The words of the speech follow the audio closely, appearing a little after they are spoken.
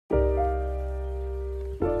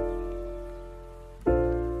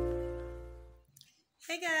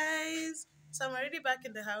So I'm already back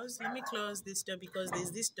in the house. Let me close this door because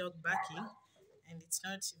there's this dog barking and it's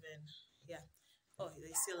not even, yeah. Oh,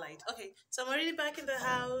 there's still light. Okay, so I'm already back in the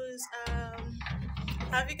house.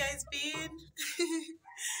 Have you guys been?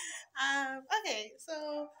 Okay,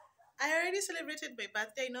 so I already celebrated my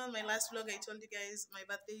birthday. I know on my last vlog I told you guys my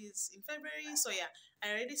birthday is in February. So yeah,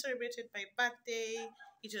 I already celebrated my birthday.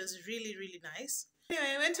 It was really, really nice. Anyway,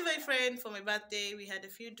 I went to my friend for my birthday. We had a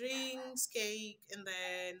few drinks, cake, and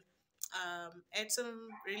then ate some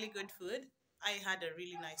really good food. I had a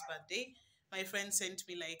really nice birthday. My friend sent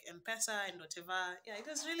me like M-Pesa and whatever. Yeah, it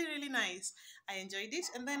was really, really nice. I enjoyed it.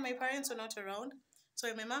 And then my parents were not around.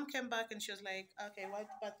 So my mom came back and she was like, okay, what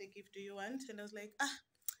birthday gift do you want? And I was like,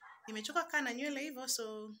 nimechoka kana nywele hivyo,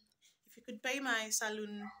 so if you could pay my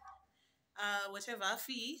salon whatever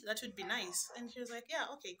fee, that would be nice. And she was like, yeah,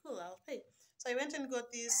 okay, cool, I'll pay. So I went and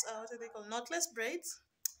got these, what are they called, knotless braids.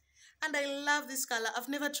 And I love this color. I've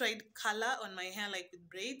never tried color on my hair like with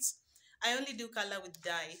braids. I only do color with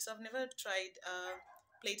dye. So I've never tried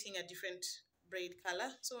plating a different braid color.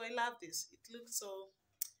 So I love this. It looks so,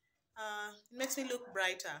 it makes me look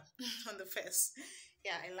brighter on the face.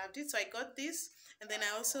 Yeah, I loved it. So I got this. And then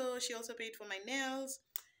she also paid for my nails.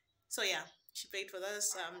 So yeah, she paid for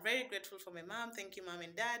this. I'm very grateful for my mom. Thank you, mom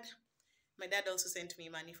and dad. My dad also sent me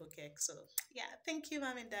money for cake. So yeah, thank you,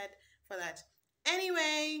 mom and dad, for that.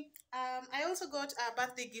 Anyway, I also got a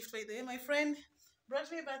birthday gift, by the way. My friend brought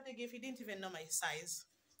me a birthday gift. He didn't even know my size.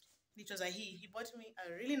 It was a he. He bought me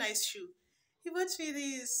a really nice shoe. He bought me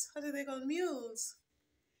these, what do they call, mules.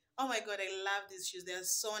 Oh my god, I love these shoes. They are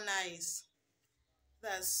so nice. They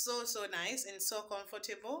are so, so nice and so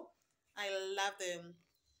comfortable. I love them.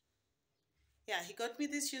 Yeah, he got me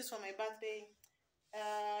these shoes for my birthday.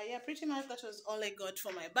 Yeah, pretty much that was all I got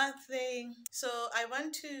for my birthday. So I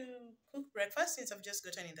want to cook breakfast since I've just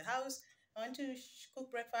gotten in the house. I want to cook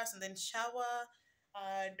breakfast and then shower,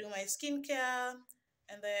 do my skincare,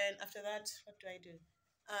 and then after that, what do I do?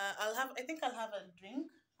 I think I'll have a drink.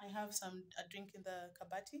 I have a drink in the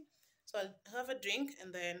kabati. So I'll have a drink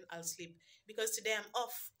and then I'll sleep because today I'm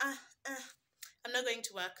off. I'm not going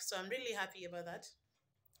to work, so I'm really happy about that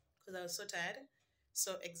because I was so tired,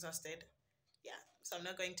 so exhausted. Yeah, so I'm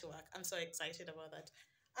not going to work. I'm so excited about that.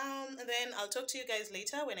 And then I'll talk to you guys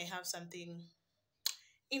later when I have something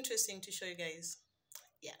interesting to show you guys.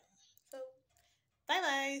 Yeah. So bye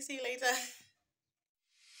bye. See you later.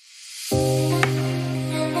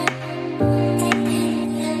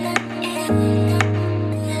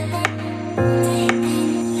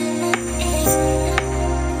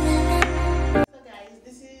 So guys,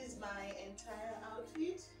 this is my entire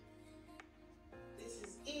outfit. This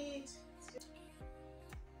is it.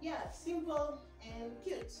 Yeah, simple and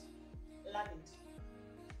cute. Love it.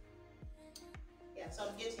 Yeah, so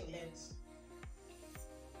I'm getting lens.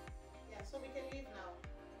 Yeah, so we can leave now.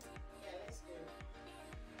 Yeah,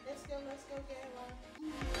 let's go. Let's go get one.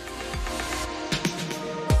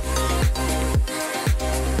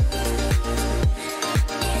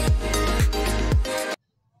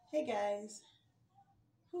 Hey guys.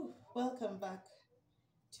 Whew, welcome back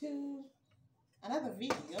to another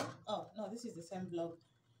video. Oh no, this is the same vlog.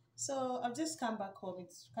 So I've just come back home.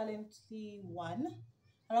 It's currently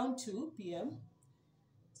around 2 p.m.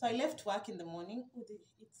 So I left work in the morning. Oh,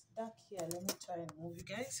 it's dark here. Let me try and move you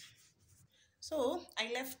guys. So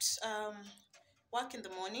I left work in the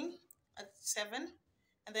morning at 7,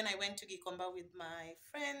 and then I went to Gikomba with my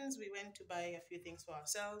friends. We went to buy a few things for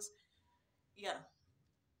ourselves. Yeah,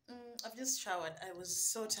 I've just showered. I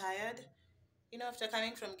was so tired. You know, after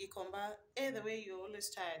coming from Gikomba, the way you're always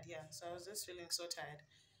tired. Yeah, so I was just feeling so tired.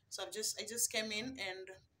 So I just came in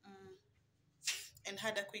and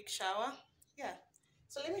had a quick shower. Yeah.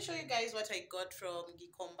 So let me show you guys what I got from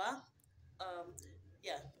Gikomba.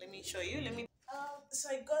 Yeah, let me show you. So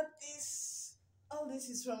I got this. All this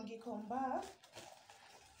is from Gikomba.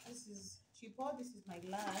 This is cheaper. This is my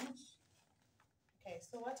lunch. Okay,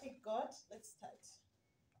 so what I got, let's start.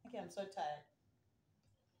 Okay, I'm so tired.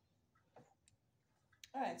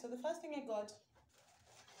 Alright, so the first thing I got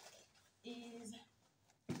is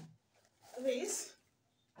this.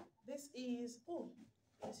 This is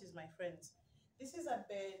my friend's. This is a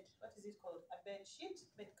bed, what is it called? A bed sheet,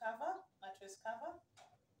 bed cover, mattress cover.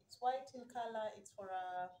 It's white in color. It's for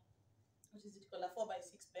what is it called? A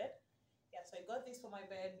 4x6 bed. Yeah, so I got this for my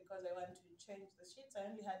bed because I want to change the sheets. I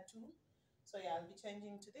only had 2. So yeah, I'll be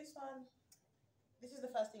changing to this one. This is the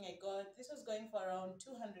first thing I got. This was going for around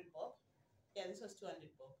 200 bob. Yeah, this was 200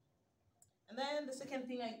 bob. And then the second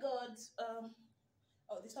thing I got,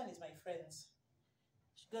 oh, this one is my friend's.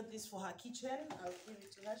 She got this for her kitchen. I'll give it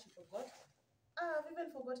to her. She forgot. I've even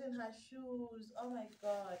forgotten her shoes. Oh my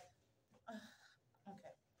god.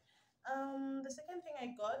 The second thing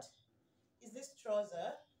I got is this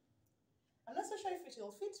trouser. I'm not so sure if it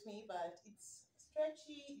will fit me, but it's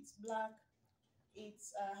stretchy, it's black,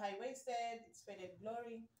 it's high waisted, it's faded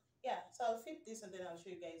glory. Yeah, so I'll fit this and then I'll show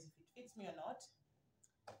you guys if it fits me or not.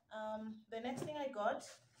 The next thing I got,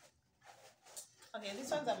 okay, these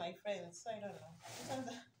ones are my friends, so I don't know. These ones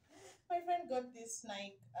are, my friend got this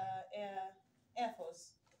Nike Air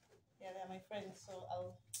Force. Yeah, they're my friends, so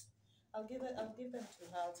I'll give them to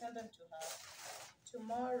her. I'll tell them to her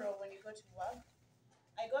tomorrow when you go to work.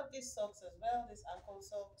 I got these socks as well. These ankle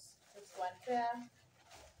socks, just one pair.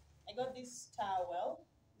 I got this towel.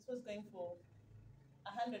 This was going for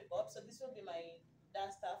 100 bob, so this will be my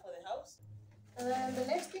duster for the house. And then the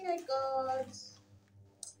next thing I got,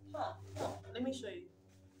 no, let me show you.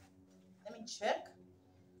 Let me check.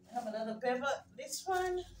 I have another paper. This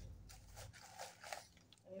one.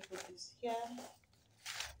 Let me put this here.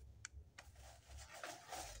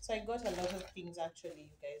 So I got a lot of things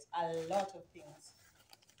actually, you guys. A lot of things.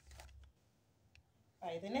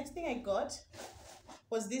 Alright, the next thing I got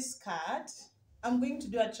was this card. I'm going to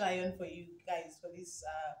do a try on for you guys for this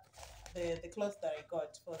the clothes that I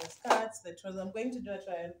got for the skirts, the trousers. I'm going to do a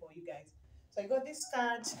try on for you guys. So I got this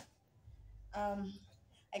skirt.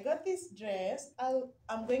 I got this dress.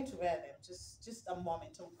 I'm going to wear them. Just a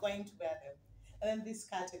moment. I'm going to wear them. And then this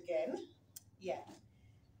skirt again. Yeah.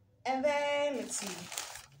 And then let's see.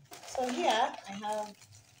 So here I have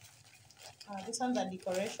these ones are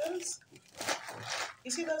decorations. You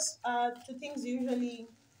see those two things you usually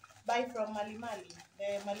buy from Mali Mali,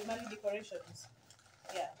 the Mali Mali decorations.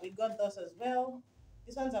 Yeah, we got those as well.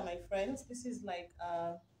 These ones are my friends. This is like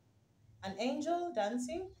an angel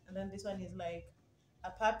dancing, and then this one is like a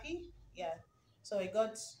puppy. Yeah. So I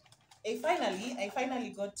finally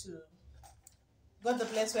got the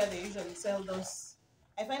place where they usually sell those.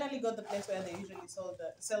 I finally got the place where they usually sell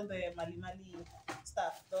the Mali Mali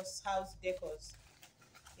stuff, those house decors.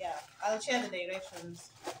 Yeah, I'll share the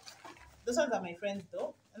directions. Those ones are my friends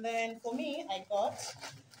though. And then for me, I got.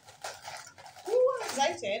 Ooh, I'm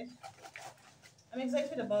excited. I'm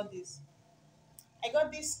excited about this. I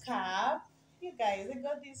got this scarf. You guys, I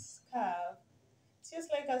got this scarf. It's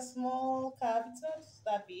just like a small cap. It's not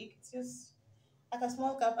that big. It's just like a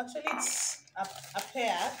small cap. Actually, it's a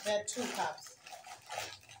pair. There are two caps.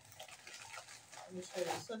 Let me show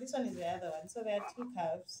you. So this one is the other one. So there are two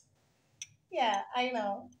caps. Yeah, I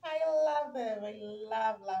know. I love them. I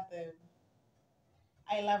love them.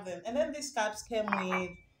 I love them. And then these caps came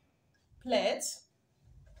with plates.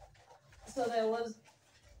 So there were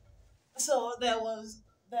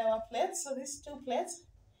plates. So these two plates,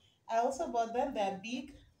 I also bought them. They're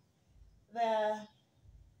big. They're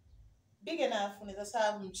big enough. Unaweza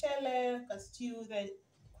serve mchele, a stew. They're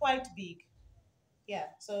quite big.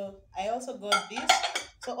 Yeah. So I also got this.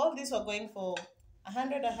 So all these were going for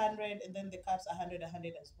 100, and then the cups 100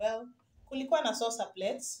 as well. Kulikuwa na saucer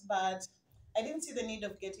plates, but I didn't see the need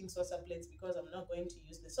of getting saucer plates because I'm not going to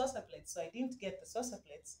use the saucer plates. So I didn't get the saucer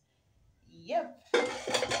plates. Yep.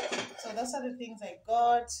 So those are the things I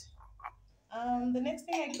got. The next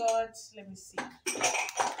thing I got, let me see.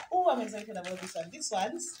 Oh, I'm excited about this one. These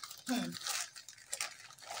ones.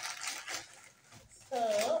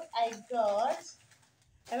 So I got,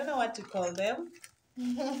 I don't know what to call them.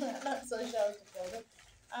 Not so sure what to call them.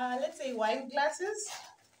 Let's say wine glasses,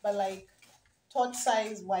 but like tot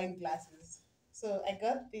size wine glasses. So I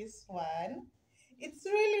got this one. It's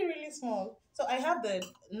really, really small. So I have the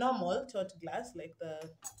normal tot glass, like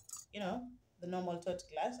you know, the normal tot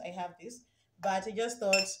glass. I have this, but I just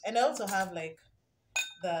thought, and I also have like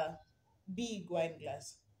the big wine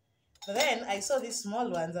glass. But then I saw these small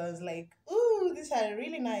ones. I was like, ooh, these are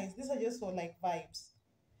really nice. These are just for like vibes.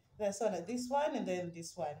 There's one like this one and then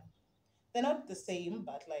this one. They're not the same,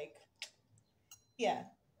 but like, yeah.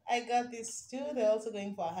 I got these two. They're also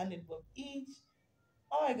going for 100 bob each.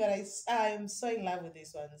 Oh my god, I'm so in love with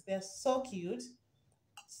these ones. They're so cute.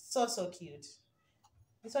 So cute.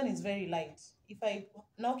 This one is very light. If I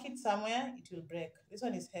knock it somewhere, it will break. This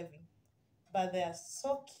one is heavy. But they're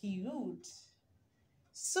so cute.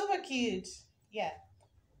 Super cute. Yeah.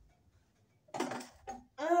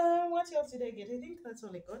 What else did I get? I think that's all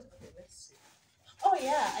I got. Okay, let's see. Oh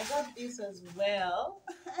yeah, I got this as well.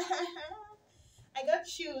 I got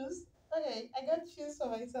shoes. Okay, I got shoes for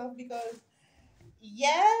myself because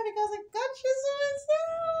because I got shoes for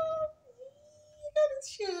myself. I got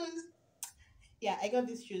these shoes. Yeah, I got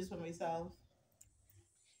these shoes for myself.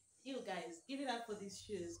 You guys, give it up for these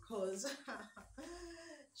shoes, cause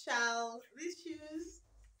child, these shoes.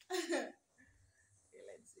 Okay,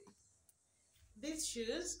 let's see. These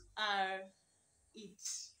shoes are it.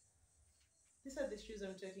 These are the shoes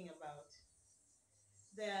I'm talking about.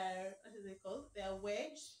 They're, what are they called? They're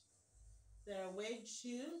wedge. They're a wedge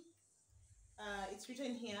shoe. It's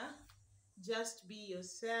written here, just be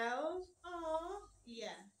yourself. Oh,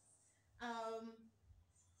 yeah. Um,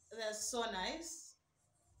 they're so nice.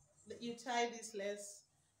 You tie this lace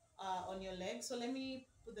on your leg. So let me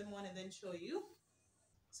put them on and then show you.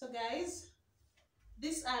 So guys,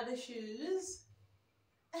 these are the shoes.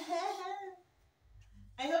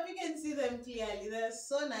 I hope you can see them clearly. They're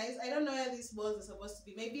so nice. I don't know where these balls are supposed to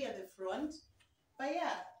be. Maybe at the front. But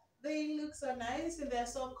yeah, they look so nice and they're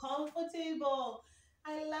so comfortable.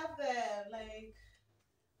 I love them. Like,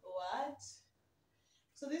 what?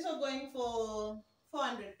 So these are going for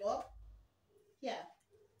 400 bob. Yeah.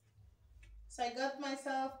 So I got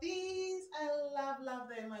myself these. I love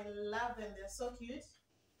them. I love them. They're so cute.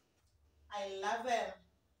 I love them.